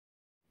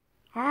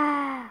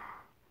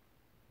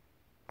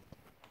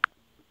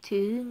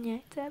Two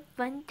nights at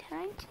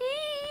Funtime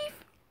Chief.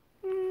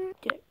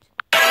 Dirt.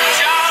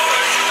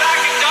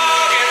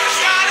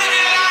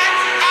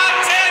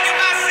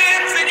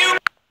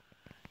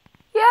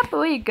 Yep,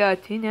 we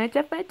got 2 nights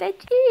at Funtime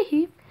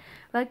Chief.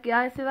 Like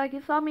guys, like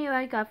you saw me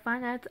like 5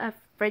 nights at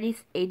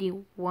Freddy's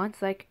 81.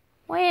 It's like,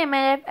 wait a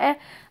minute,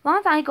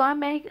 long time ago I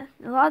made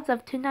lots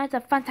of 2 nights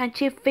at Funtime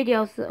Chief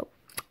videos. So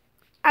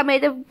I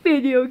made a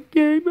video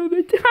game of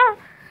it,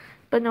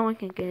 but no one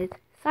can get it.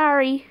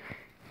 Sorry.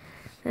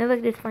 Now look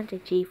at this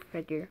Funtime Chief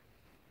right here,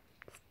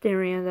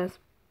 staring at us.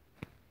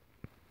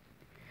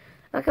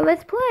 Okay,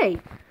 let's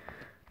play.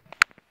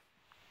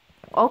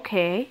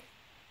 Okay.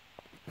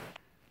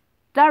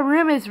 That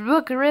room is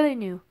looking really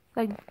new.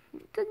 Like,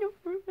 the new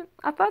room,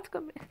 I thought it's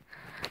gonna be.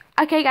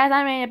 Okay, guys,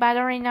 I made it, but I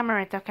don't remember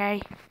it,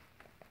 okay?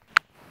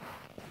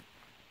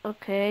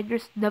 Okay,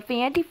 there's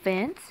nothing at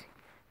defense.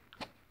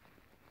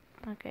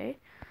 Okay.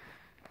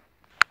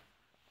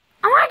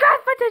 Oh my god,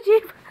 Funtime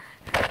Chief!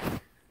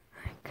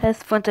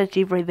 That's Funtime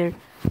Chief right there,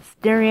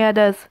 staring at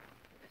us.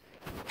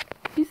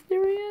 He's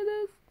staring at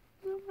us.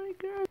 Oh my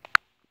god.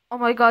 Oh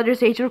my god,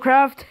 there's Angel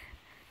Craft.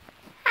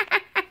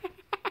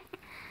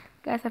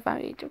 Guys, I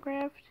found Angel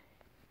Craft.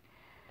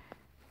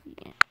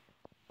 Yeah.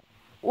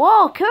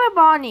 Whoa, Killer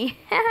Bonnie!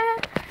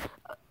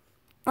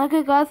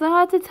 Okay, guys, I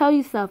have to tell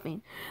you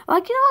something.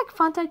 Like, you know, like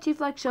Funtime Chief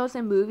like shows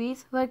in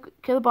movies, like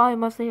Killer Bonnie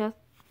mostly has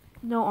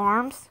no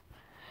arms.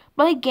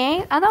 But in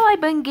games, I know,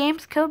 like, but in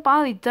games, Killer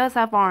Bonnie does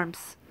have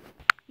arms.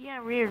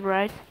 Yeah, weird,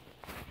 right?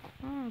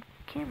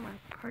 Camera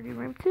party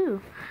room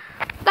too.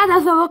 That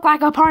doesn't look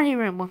like a party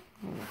room.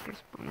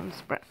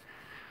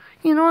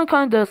 You know, it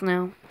kind of does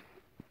now.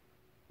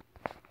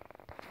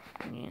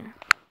 Yeah.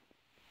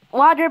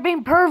 Wow, they're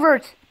being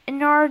perverts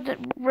in our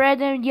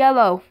red and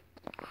yellow.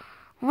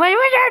 What are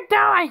they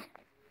doing?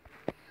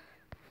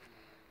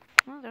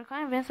 Well, they're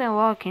kind of missing a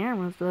lot of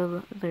cameras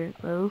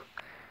though.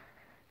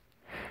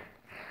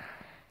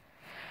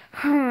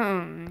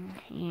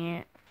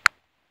 Yeah.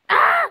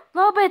 Ah!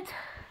 Little bit.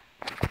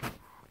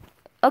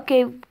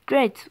 Okay,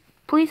 great.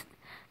 Please.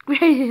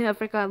 Great. I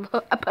forgot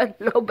about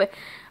a little bit.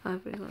 I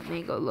forgot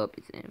Mango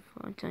Lopez and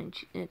Funtime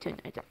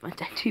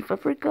Chief. I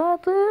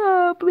forgot.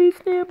 Please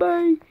stand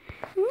by.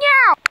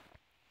 No!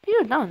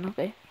 You're done,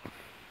 okay.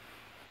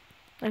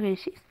 Okay,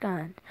 she's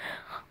done.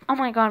 Oh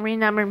my god,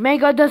 remember,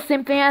 Mango does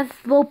same thing as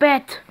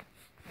Lopet.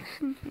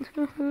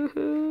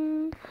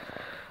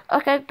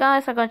 Okay,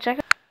 guys, I'm gonna check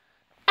it.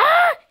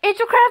 Ah!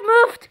 Angel Craft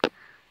moved!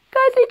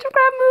 Guys, Angel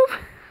Craft moved!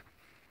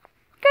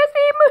 Guys,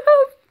 he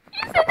moved!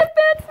 He's in the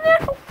fence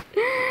now!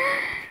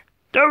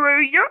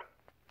 There you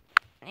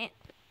go!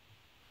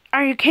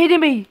 Are you kidding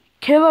me?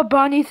 Killer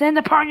Bonnie's in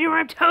the party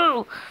room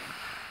too!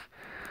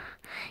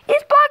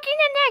 He's blocking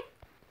the neck!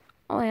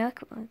 Oh yeah,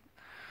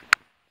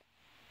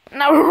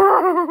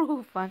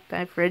 no!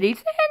 Funtime Freddy's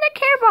in the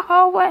camera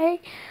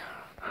hallway!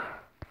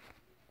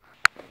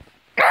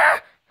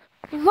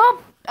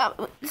 Look!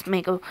 It's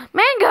Mango!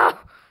 Mango!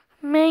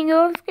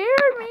 Mango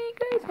scared me,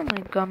 guys! Oh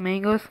my god,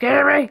 Mango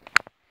scared me!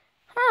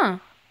 Huh?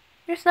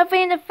 There's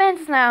nothing in the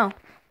fence now.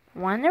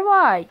 Wonder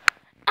why?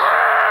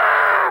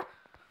 Ah!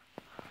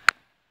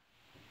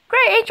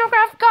 Great, Angel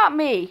Craft got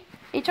me!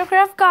 Angel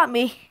Craft got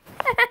me!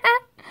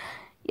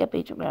 Yep,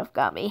 Angel Craft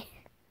got me.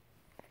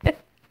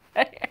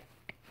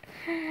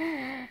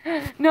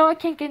 No, I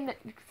can't get.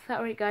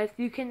 Sorry, guys.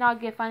 You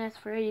cannot get Finance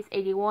Freddy's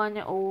 81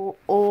 or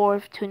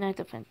 2 Nights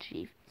at Funtime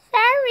Chief.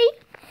 Sorry.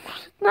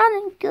 Not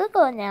in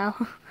Google now.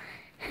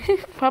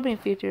 Probably in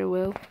future it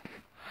will.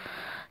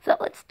 So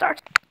let's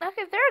start.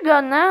 Okay, there we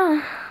go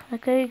now.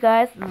 Okay,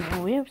 guys.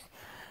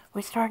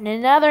 We're starting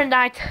another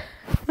night.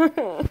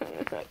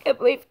 I can't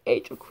believe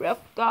Angel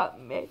Craft got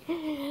me.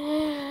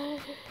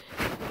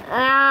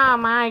 Oh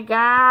my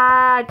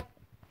god.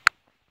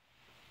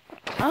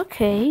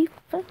 Okay,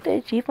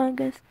 Funtime Chief, I'm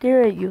gonna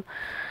stare at you.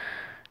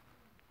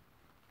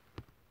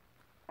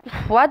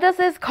 What does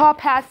this call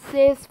pass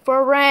says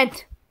for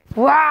rent?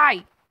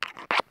 Why?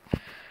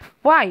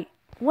 Why?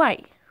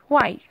 Why?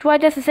 Why? Why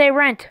does it say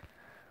rent?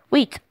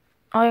 Wait.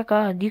 Oh my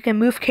god, you can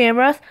move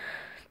cameras?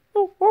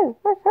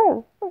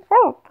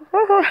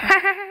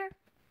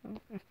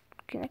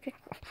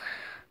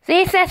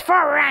 See, it says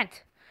for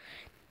rent.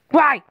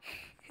 Why?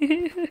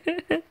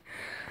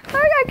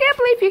 I can't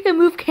believe you can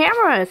move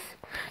cameras.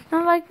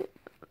 No, like,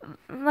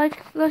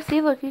 let's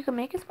see, look, you can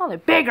make it smaller,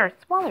 bigger,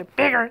 smaller,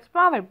 bigger,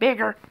 smaller,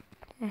 bigger.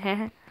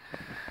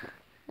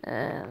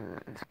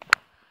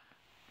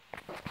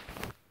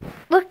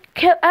 Look,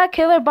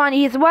 Killer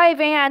Bonnie, he's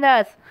waving at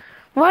us.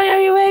 Why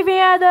are you waving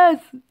at us?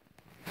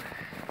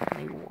 Why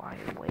are you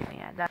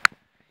waving at us?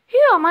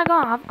 Yeah, oh my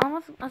god, I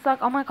was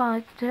like, oh my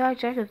god, did I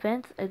check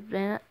events?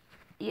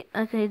 Yeah,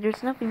 okay,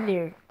 there's nothing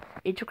there.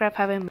 Angel Craft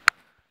haven't.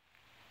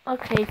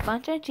 Okay,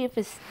 Funtime Chief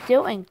is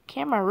still in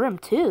camera room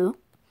too.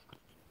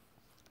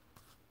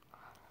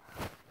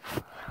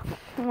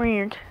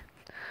 Weird.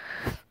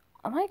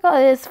 Oh my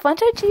god, is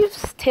Funtime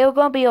Chief's tail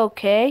gonna be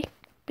okay?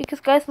 Because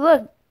guys,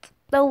 look,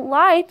 the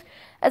light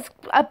is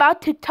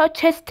about to touch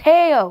his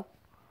tail.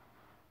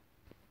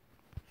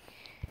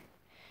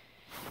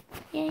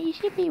 Yeah, you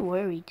should be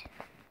worried.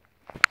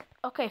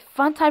 Okay,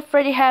 Funtime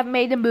Freddy have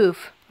made a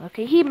move.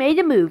 Okay, he made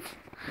a move.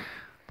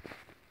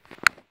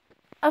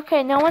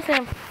 Okay, no one's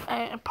in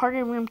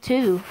party room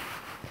 2.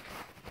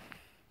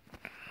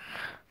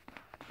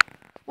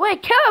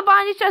 Wait, Killer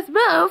Bonnie just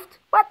moved?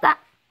 What the?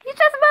 He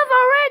just moved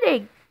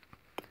already!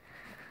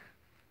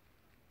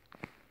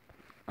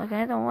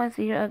 Okay, I don't want to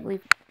see your ugly.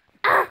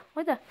 Ah!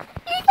 What the? He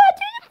got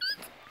to the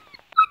feet!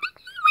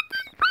 What the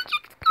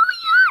magic's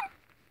going on?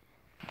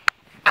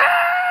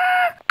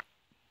 Ah!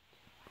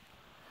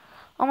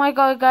 Oh my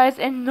god, guys,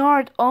 and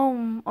Nard. Oh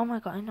my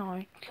god,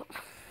 Nard.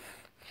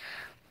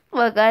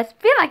 Well, guys,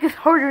 feel like it's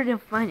harder than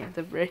Finance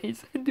of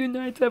Freddy's. Do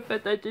Nights At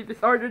Funtime Chief is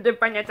harder than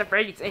Finance of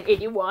Freddy's in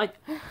 81.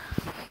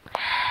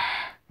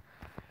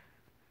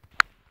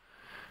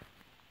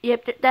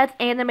 Yep, that's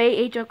anime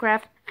Angel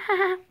Craft.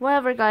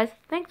 Whatever, guys.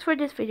 Thanks for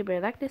this video.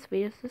 Like this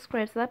video,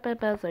 subscribe, slap that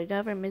bell so you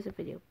never miss a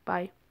video.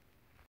 Bye.